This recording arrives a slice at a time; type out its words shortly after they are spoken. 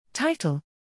Title: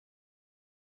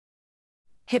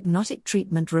 Hypnotic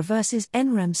treatment reverses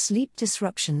NREM sleep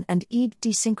disruption and EEG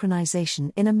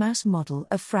desynchronization in a mouse model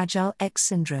of Fragile X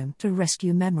syndrome to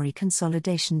rescue memory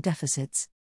consolidation deficits.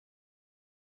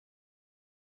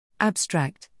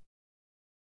 Abstract: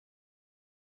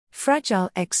 Fragile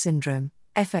X syndrome,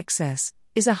 FXS,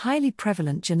 is a highly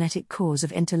prevalent genetic cause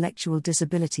of intellectual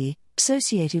disability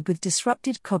associated with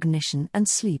disrupted cognition and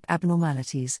sleep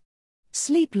abnormalities.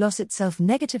 Sleep loss itself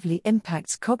negatively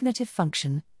impacts cognitive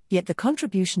function, yet the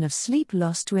contribution of sleep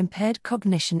loss to impaired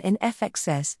cognition in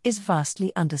FXS is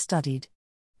vastly understudied.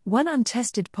 One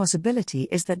untested possibility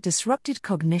is that disrupted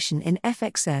cognition in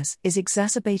FXS is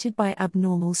exacerbated by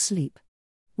abnormal sleep.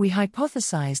 We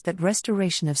hypothesized that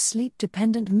restoration of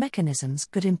sleep-dependent mechanisms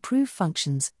could improve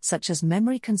functions such as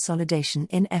memory consolidation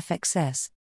in FXS.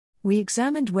 We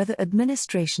examined whether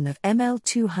administration of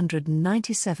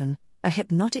ML297, a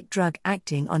hypnotic drug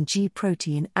acting on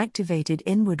G-protein-activated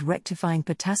inward rectifying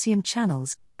potassium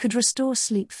channels, could restore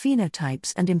sleep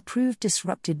phenotypes and improve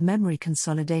disrupted memory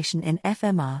consolidation in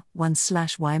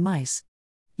fMR1/Y mice.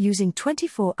 Using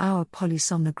 24-hour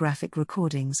polysomnographic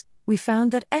recordings, we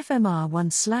found that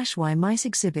fMR1/Y mice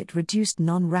exhibit reduced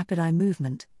non-rapid eye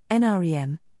movement,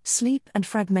 NREM, sleep and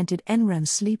fragmented NREM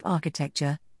sleep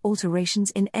architecture, alterations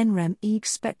in NREM EEG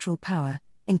spectral power,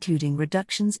 including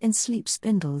reductions in sleep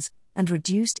spindles, and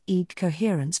reduced EEG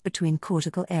coherence between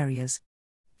cortical areas.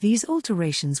 These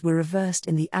alterations were reversed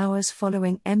in the hours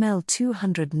following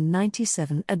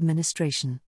ML297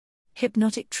 administration.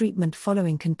 Hypnotic treatment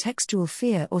following contextual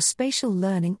fear or spatial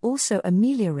learning also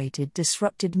ameliorated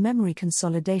disrupted memory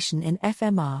consolidation in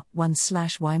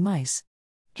fMR1/Y mice.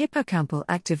 Hippocampal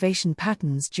activation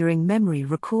patterns during memory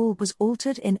recall was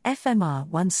altered in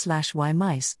fMR1/Y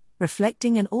mice,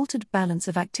 reflecting an altered balance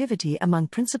of activity among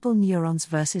principal neurons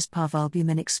versus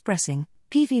parvalbumin-expressing,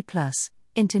 PV+,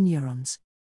 interneurons.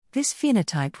 This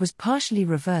phenotype was partially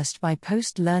reversed by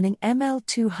post-learning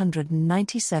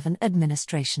ML297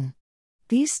 administration.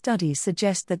 These studies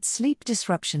suggest that sleep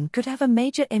disruption could have a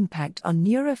major impact on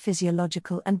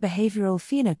neurophysiological and behavioral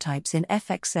phenotypes in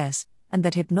FXS, and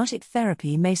that hypnotic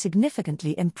therapy may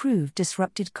significantly improve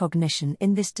disrupted cognition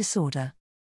in this disorder.